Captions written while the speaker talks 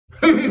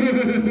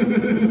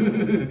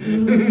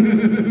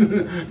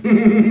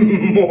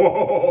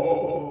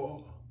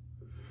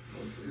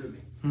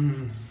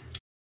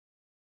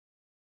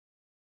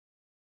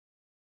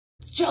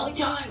It's jelly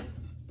time!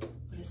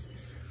 What is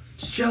this?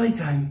 It's jelly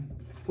time.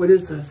 What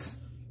is this?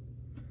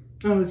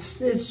 Oh,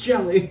 it's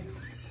jelly.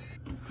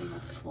 Is the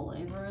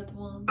flavor of the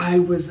one? I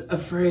was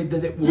afraid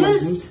that it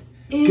wasn't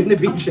gonna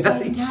be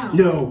jelly. Down.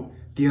 No,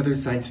 the other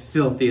side's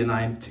filthy and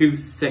I am too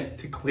sick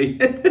to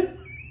clean it.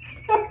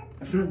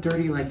 It's not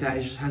dirty like that,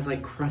 it just has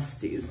like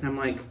crusties. And I'm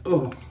like,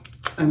 oh,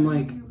 I'm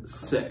like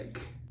sick.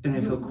 And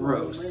I feel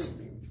gross.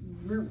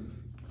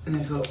 And I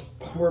feel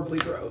horribly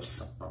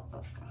gross.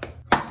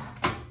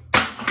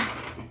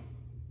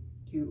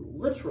 You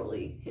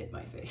literally hit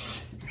my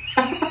face.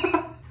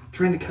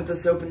 Trying to cut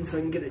this open so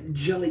I can get a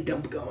jelly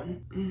dump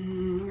going.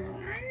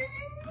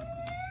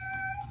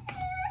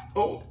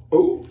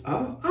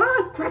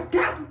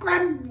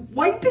 Grab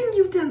wiping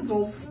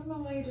utensils. I don't know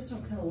why you just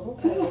don't cut a little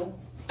bowl,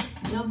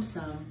 dump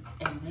some,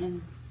 and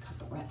then cut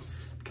the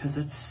rest. Because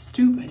it's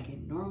stupid. Like a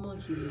normal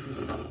human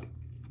being.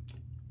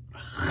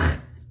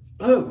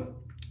 Oh.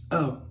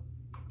 You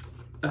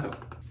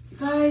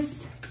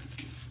guys,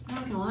 I'm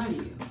not gonna lie to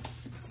you.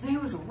 Today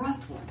was a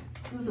rough one.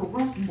 It was a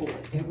rough boy.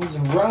 It was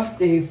a rough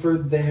day for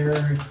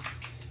their...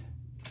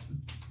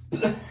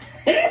 Huh?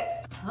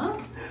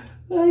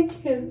 I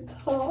can't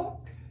talk.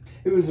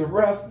 It was a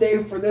rough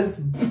day for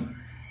this...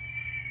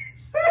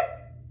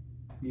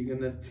 You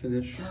gonna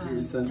finish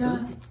your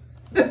sentence?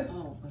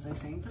 Oh, was I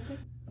saying something?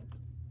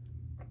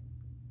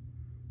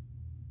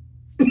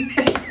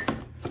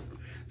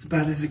 It's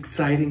about as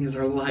exciting as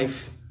our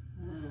life.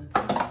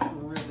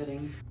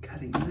 Riveting.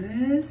 Cutting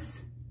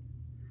this.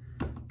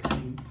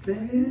 Cutting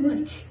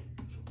this.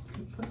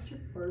 What's your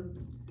word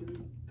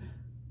doing?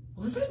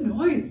 What was that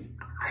noise?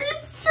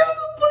 It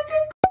sounded like a...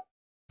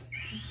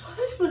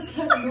 What was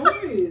that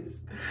noise?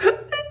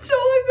 That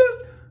jelly goes...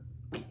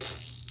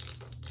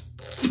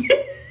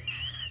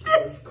 That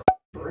was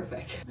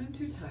horrific. I'm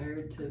too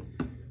tired to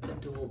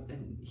adult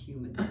and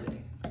human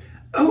today.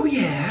 Oh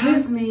yeah.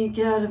 Excuse me,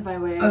 get out of my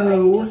way. I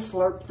need to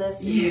slurp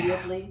this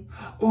immediately.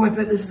 Oh, I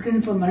bet this is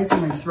gonna feel nice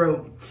in my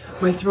throat.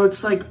 My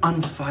throat's like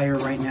on fire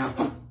right now.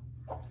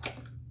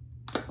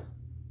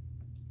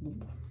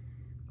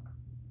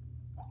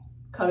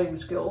 Cutting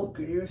skill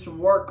could use some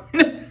work.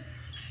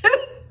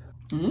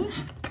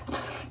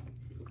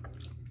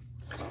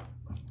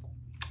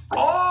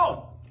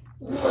 Oh!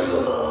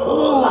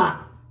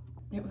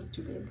 It was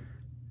too big.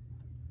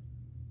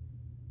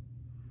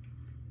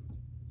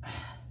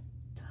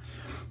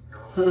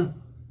 Huh.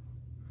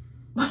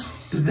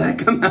 Did that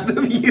come out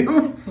of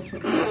you?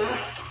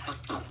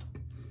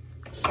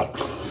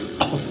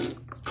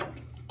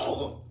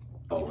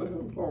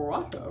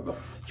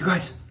 You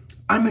guys,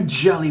 I'm a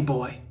jelly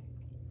boy.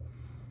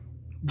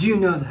 Do you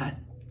know that?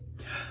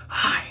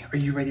 Hi, are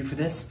you ready for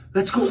this?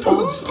 Let's go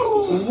old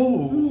school.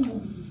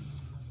 Oh.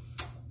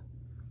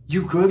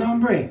 You good,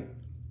 hombre?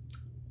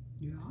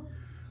 Yeah.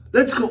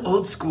 Let's go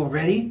old school,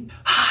 ready?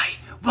 Hi,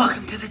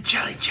 welcome to the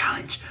Jelly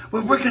Challenge,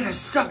 where we're gonna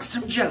suck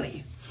some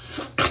jelly.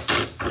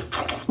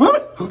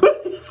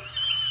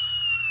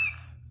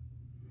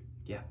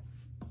 Yeah.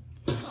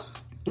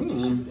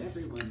 Showed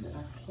everyone that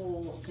our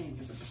whole thing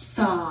is a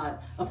facade.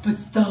 A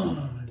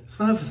facade. It's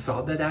not a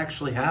facade, that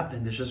actually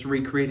happened. It's just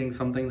recreating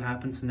something that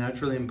happens so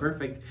naturally and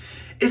perfect.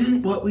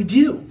 Isn't what we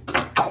do.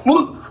 That's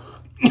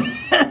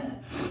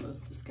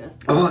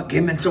disgusting. Oh, it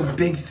came in so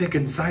big, thick,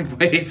 and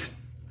sideways.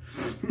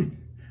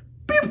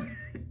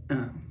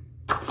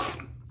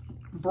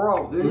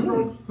 Bro, these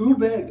are too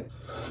big.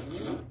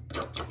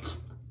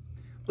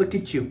 Look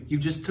at you. You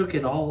just took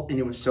it all, and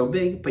it was so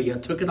big, but you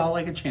took it all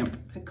like a champ.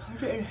 I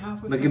cut it in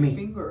half with Look my at me.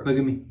 finger. Look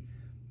at me.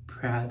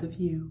 Proud of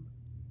you.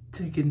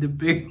 Taking the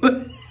big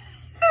one.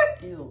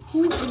 Ew.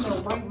 Who in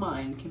their right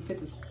mind can fit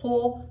this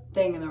whole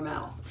thing in their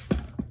mouth?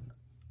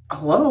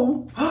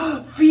 Hello?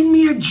 Feed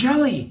me a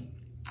jelly.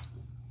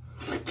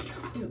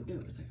 Ew,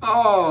 ew. It's like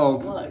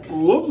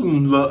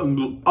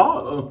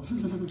Oh.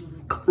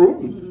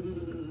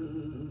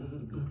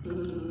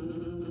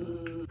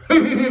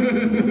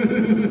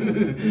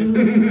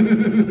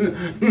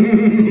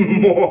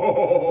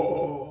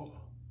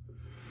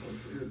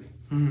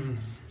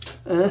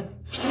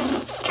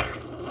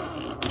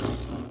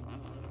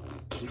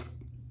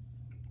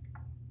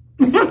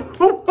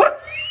 slug.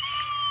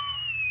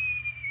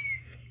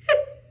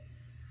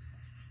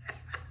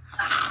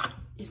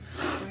 It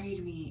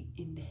sprayed me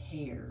in the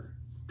hair.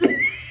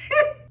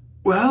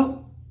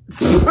 Well,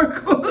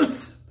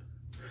 sparkles.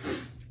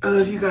 I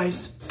love you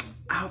guys.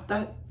 Ow,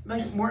 that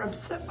like more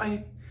upset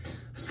my.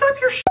 Stop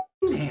your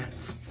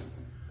hands.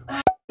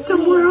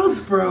 Somewhere else,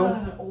 bro.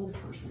 I'm an old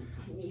person.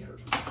 I need her.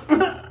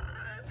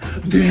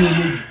 Do you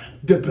need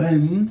the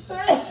pen?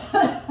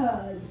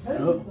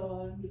 Oh.